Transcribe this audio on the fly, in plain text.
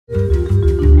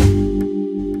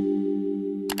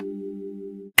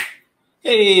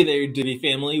Hey there, Divi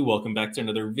family. Welcome back to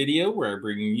another video where I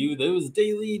bring you those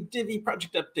daily Divi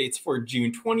project updates for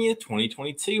June 20th,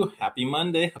 2022. Happy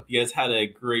Monday. Hope you guys had a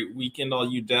great weekend, all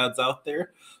you dads out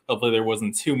there. Hopefully there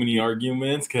wasn't too many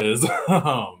arguments because,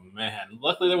 oh man,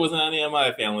 luckily there wasn't any in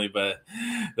my family, but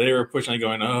they were pushing and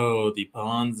going, oh, the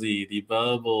Ponzi, the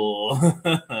bubble.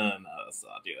 No, let's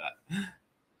not do that.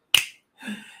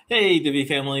 Hey, Divi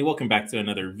family. Welcome back to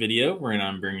another video where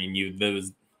I'm bringing you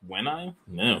those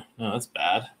No, that's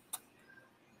bad.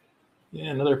 Yeah,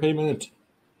 another payment.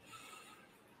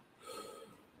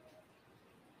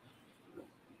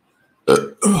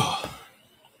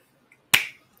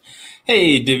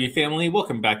 Hey, Divi family.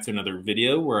 Welcome back to another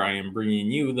video where I am bringing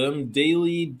you them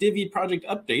daily Divi project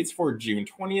updates for June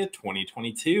 20th,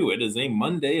 2022. It is a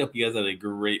Monday. Hope you guys had a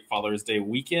great Father's Day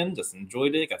weekend. Just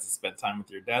enjoyed it. Got to spend time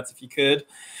with your dads if you could,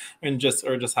 and just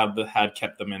had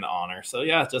kept them in honor. So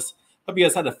yeah, just hope you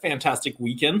guys had a fantastic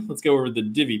weekend. Let's go over the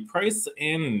Divi price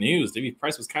and news. Divi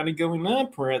price was kind of going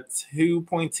up. We're at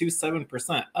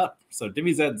 2.27% up. So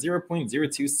Divi's at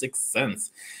 0.026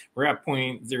 cents. We're at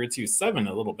 0.027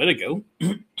 a little bit ago.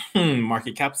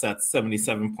 Market cap's at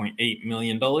 $77.8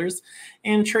 million.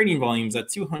 And trading volumes at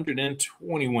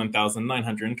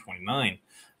 221,929.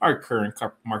 Our current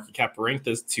market cap ranked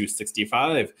is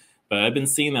 265. But I've been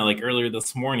seeing that like earlier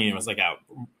this morning, it was like at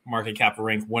market cap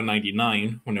rank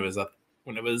 199 when it was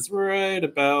right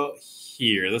about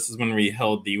here. This is when we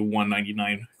held the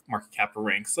 199 market cap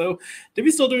rank. So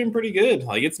Divi's still doing pretty good.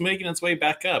 Like it's making its way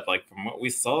back up. Like from what we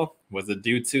saw, was it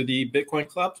due to the Bitcoin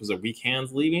collapse? Was it weak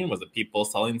hands leaving? Was it people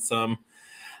selling some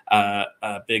a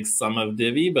big sum of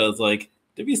Divi? But it's like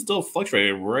Divi still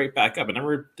fluctuated right back up. It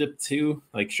never dipped to,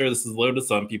 like, sure, this is low to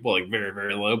some people, like very,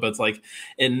 very low, but it's like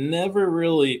it never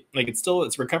really, like it's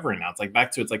recovering now. It's like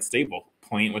back to its like stable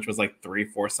point, which was like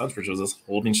 3-4 cents, which was just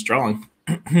holding strong.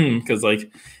 Because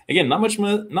like again, not much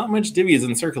Divi is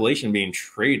in circulation being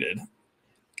traded.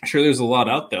 Sure, there's a lot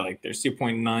out there. Like there's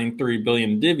 2.93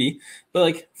 billion Divi, but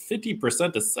like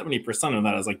 50% to 70% of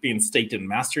that is like being staked in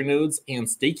master nodes and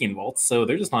staking vaults. So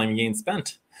they're just not even getting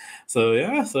spent. So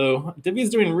yeah, so Divi's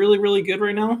doing really, really good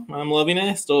right now. I'm loving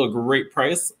it. Still a great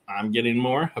price. I'm getting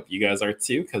more. Hope you guys are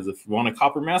too, because if you want a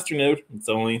copper master node, it's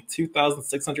only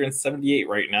 2,678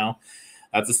 right now.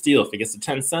 That's a steal. If it gets to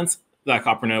 10 cents, that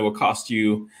copper node will cost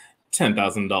you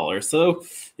 $10,000. So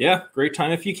yeah, great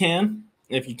time if you can.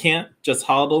 If you can't, just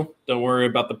hodl. Don't worry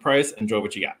about the price. Enjoy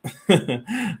what you got.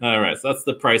 All right, so that's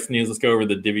the price news. Let's go over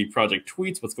the Divi project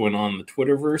tweets. What's going on in the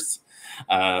Twitterverse?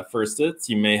 First,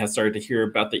 you may have started to hear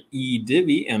about the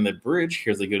eDivi and the bridge.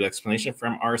 Here's a good explanation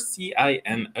from our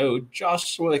CINO,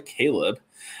 Joshua Caleb,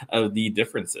 of the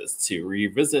differences. To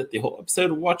revisit the whole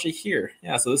episode, watch it here.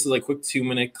 Yeah, so this is a quick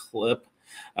 2-minute clip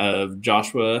of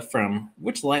Joshua from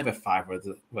which Live at 5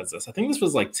 was this? I think this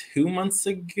was like 2 months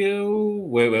ago.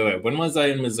 Wait. When was I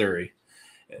in Missouri?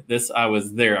 I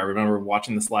was there. I remember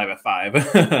watching this Live at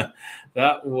 5.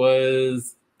 That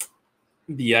was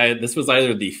this was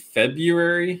either the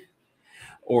February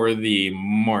or the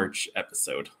March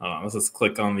episode. Let's just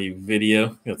click on the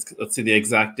video. Let's see the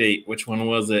exact date. Which one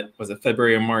was it? Was it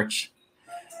February or March?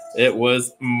 It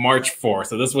was March 4th.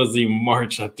 So this was the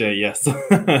March update. Yes,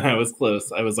 I was close.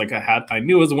 I was like, I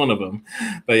knew it was one of them.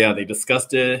 But yeah, they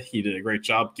discussed it. He did a great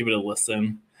job. Give it a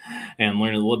listen and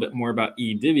learn a little bit more about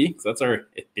eDivi, because that's our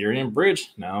Ethereum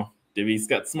bridge. Now, Divi's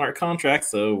got smart contracts.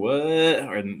 So what?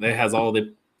 And it has all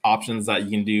the options that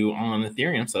you can do on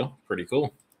Ethereum. So pretty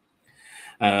cool.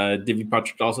 Divi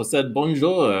project also said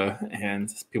bonjour,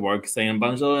 and people are saying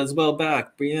bonjour as well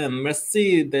back. Bien,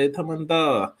 merci de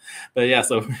tamanda. But yeah,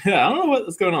 so yeah, I don't know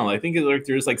what's going on. I think it's like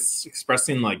they're just like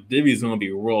expressing like Divi's going to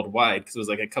be worldwide, because it was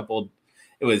like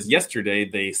it was yesterday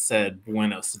they said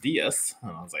buenos dias.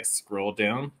 And I was like, scroll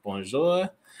down, bonjour,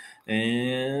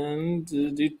 and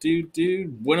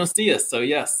buenos dias. So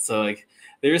yes, so like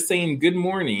they're saying good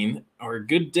morning or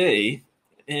good day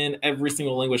in every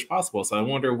single language possible. So I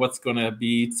wonder what's going to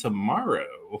be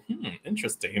tomorrow.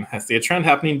 Interesting. I see a trend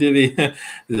happening, Divi. Does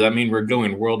that mean we're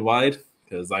going worldwide?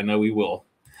 Because I know we will.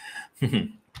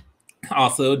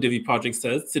 Also, Divi Project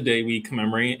says, today we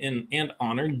commemorate and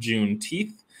honor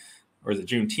Juneteenth. Or is it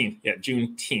Juneteenth? Yeah,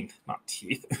 Juneteenth, not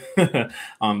teeth.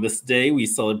 On this day, we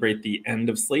celebrate the end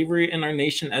of slavery in our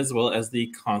nation, as well as the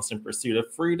constant pursuit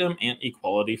of freedom and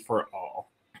equality for all.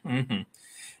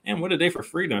 And what a day for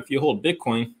freedom. If you hold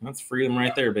Bitcoin, that's freedom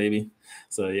right there, baby.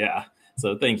 So yeah,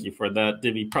 so thank you for that,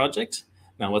 Divi project.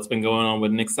 Now, what's been going on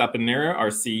with Nick Saponara, our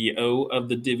CEO of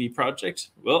the Divi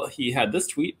project? Well, he had this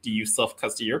tweet: do you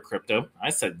self-custody your crypto? I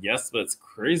said yes, but it's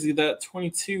crazy that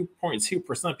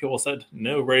 22.2% people said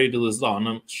no, ready to lose it all. And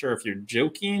I'm sure if you're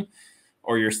joking,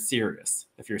 or you're serious.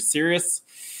 If you're serious,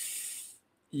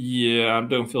 yeah, I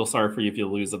don't feel sorry for you if you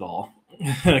lose it all.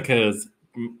 Because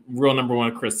rule number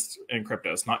one in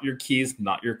crypto is not your keys,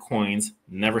 not your coins.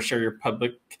 Never share your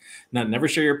never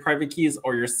share your private keys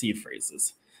or your seed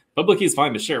phrases. Public key is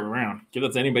fine to share around. Give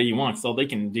that to anybody you want. So all they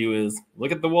can do is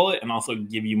look at the wallet and also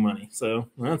give you money. So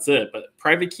that's it. But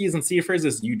private keys and seed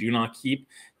phrases you do not keep.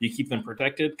 You keep them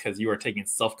protected because you are taking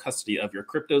self-custody of your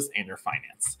cryptos and your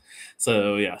finance.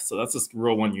 So yeah, so that's just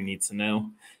rule one you need to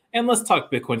know. And let's talk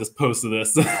Bitcoin. Just posted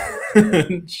this.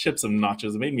 Ship some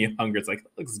nachos. It made me hungry. It's like,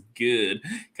 it looks good.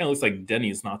 Kind of looks like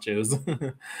Denny's nachos.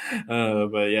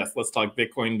 But yes, let's talk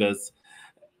Bitcoin.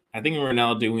 I think we're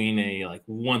now doing a like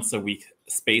once a week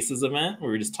Spaces event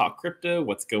where we just talk crypto,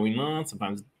 what's going on.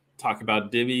 Sometimes talk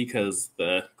about Divi because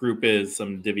the group is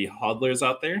some Divi hodlers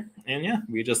out there. And yeah,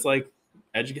 we just like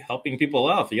helping people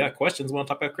out. If you got questions, want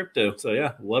to talk about crypto. So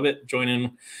yeah, love it. Join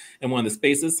in one of the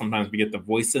spaces. Sometimes we get the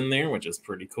voice in there, which is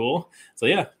pretty cool. So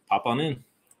yeah, pop on in.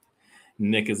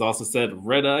 Nick has also said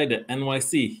red eye to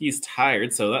NYC. He's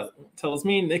tired. So that tells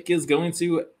me Nick is going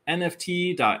to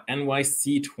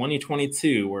NFT.NYC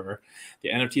 2022, where the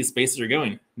NFT spaces are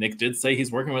going. Nick did say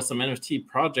he's working with some NFT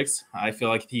projects. I feel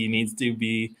like he needs to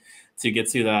get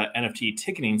to that NFT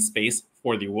ticketing space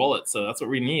for the wallet. So that's what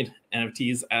we need.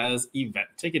 NFTs as event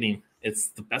ticketing. It's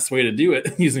the best way to do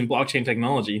it using blockchain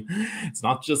technology. It's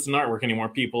not just an artwork anymore,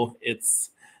 people. It's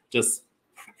just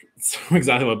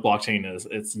exactly what blockchain is.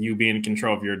 It's you being in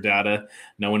control of your data.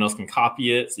 No one else can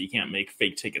copy it, so you can't make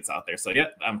fake tickets out there. So yeah,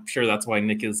 I'm sure that's why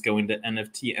Nick is going to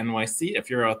NFT NYC. If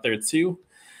you're out there too,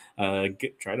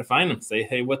 try to find him. Say,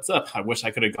 hey, what's up? I wish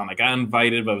I could have gone. I got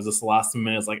invited, but it was just the last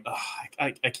minute. It's like, oh,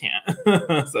 I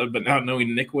can't. So, but now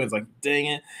knowing Nick wins, like, dang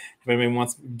it. If anybody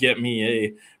wants to get me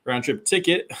a round trip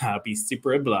ticket, I'll be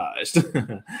super obliged.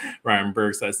 Ryan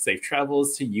Berg says, safe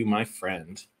travels to you, my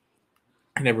friend.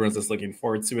 And everyone's just looking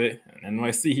forward to it. And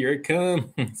NYC, here it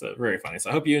comes. So very funny. So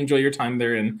I hope you enjoy your time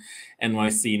there in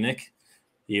NYC, Nick.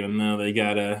 Even though they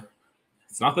got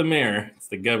it's not the mayor, it's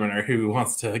the governor who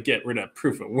wants to get rid of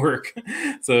proof of work.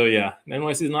 So yeah,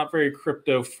 NYC is not very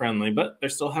crypto friendly, but they're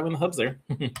still having the hubs there.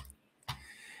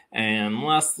 And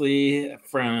lastly,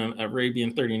 from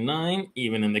Arabian 39,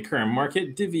 even in the current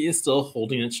market, Divi is still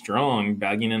holding it strong.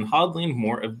 Bagging and hodling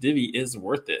more of Divi is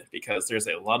worth it because there's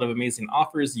a lot of amazing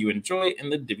offers you enjoy in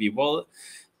the Divi wallet,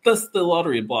 thus the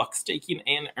lottery block staking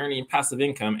and earning passive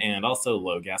income, and also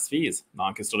low gas fees.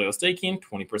 Non-custodial staking,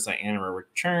 20% annual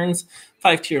returns,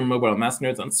 5-tier mobile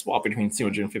masternodes, and swap between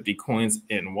 250 coins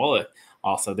in wallet.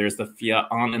 Also, there's the fiat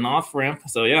on and off ramp.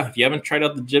 So yeah, if you haven't tried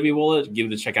out the Divi wallet, give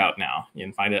it a check out now. You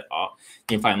can find it. You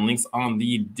can find links on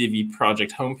the Divi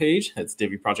project homepage. It's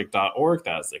diviproject.org.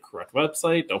 That's the correct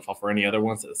website. Don't fall for any other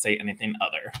ones that say anything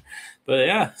other. But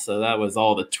yeah, so that was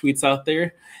all the tweets out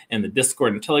there in the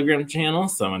Discord and Telegram channel.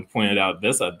 Someone pointed out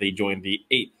this, they joined the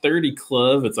 830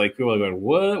 club. It's like people are going,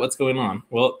 what? What's going on?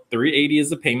 Well, 380 is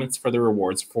the payments for the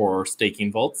rewards for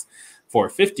staking vaults.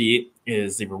 450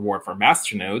 is the reward for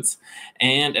masternodes.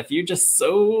 And if you just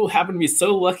so happen to be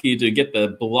so lucky to get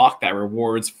the block that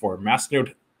rewards for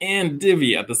masternode and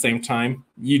Divi at the same time,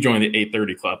 you join the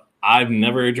 830 club. I've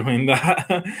never joined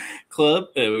that club.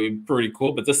 It would be pretty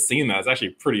cool, but just seeing that is actually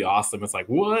pretty awesome. It's like,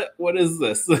 what is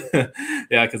this?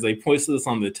 Yeah, because they posted this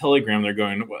on the Telegram. They're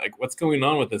going, like, what's going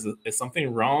on with this? Is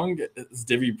something wrong? Is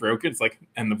Divi broken? It's like,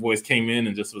 and the voice came in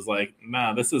and just was like,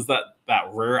 nah, this is that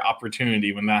rare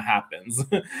opportunity when that happens.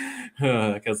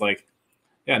 Because like,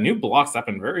 yeah, new blocks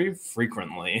happen very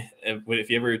frequently. If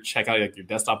you ever check out like your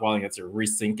desktop wallet and you have to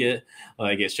resync it,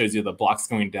 like it shows you the blocks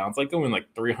going down. It's like going like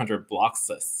 300 blocks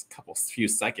a few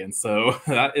seconds. So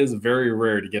that is very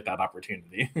rare to get that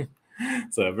opportunity.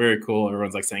 So very cool.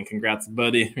 Everyone's like saying, congrats,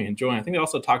 buddy. Enjoying. I think they're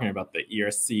also talking about the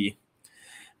ERC.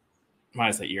 Why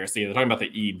did I say ERC? They're talking about the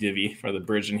eDivi for the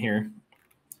bridge in here.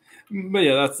 But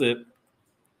yeah, that's it.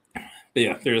 But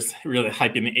yeah, there's really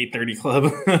hyping the 830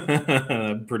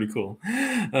 club. Pretty cool.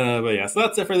 But yeah, so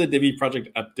that's it for the Divi project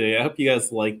update. I hope you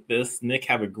guys like this. Nick,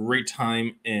 have a great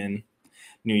time in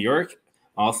New York.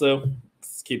 Also,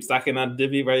 keep stacking that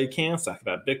Divi where you can. Stack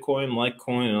that Bitcoin,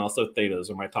 Litecoin, and also Theta. Those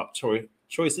are my top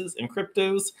choices in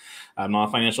cryptos. I'm not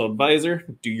a financial advisor.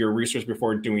 Do your research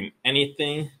before doing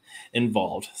anything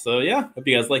involved. So yeah, hope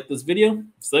you guys like this video.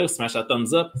 So smash that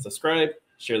thumbs up, subscribe,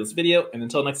 share this video, and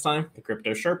until next time, the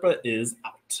Crypto Sherpa is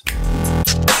out.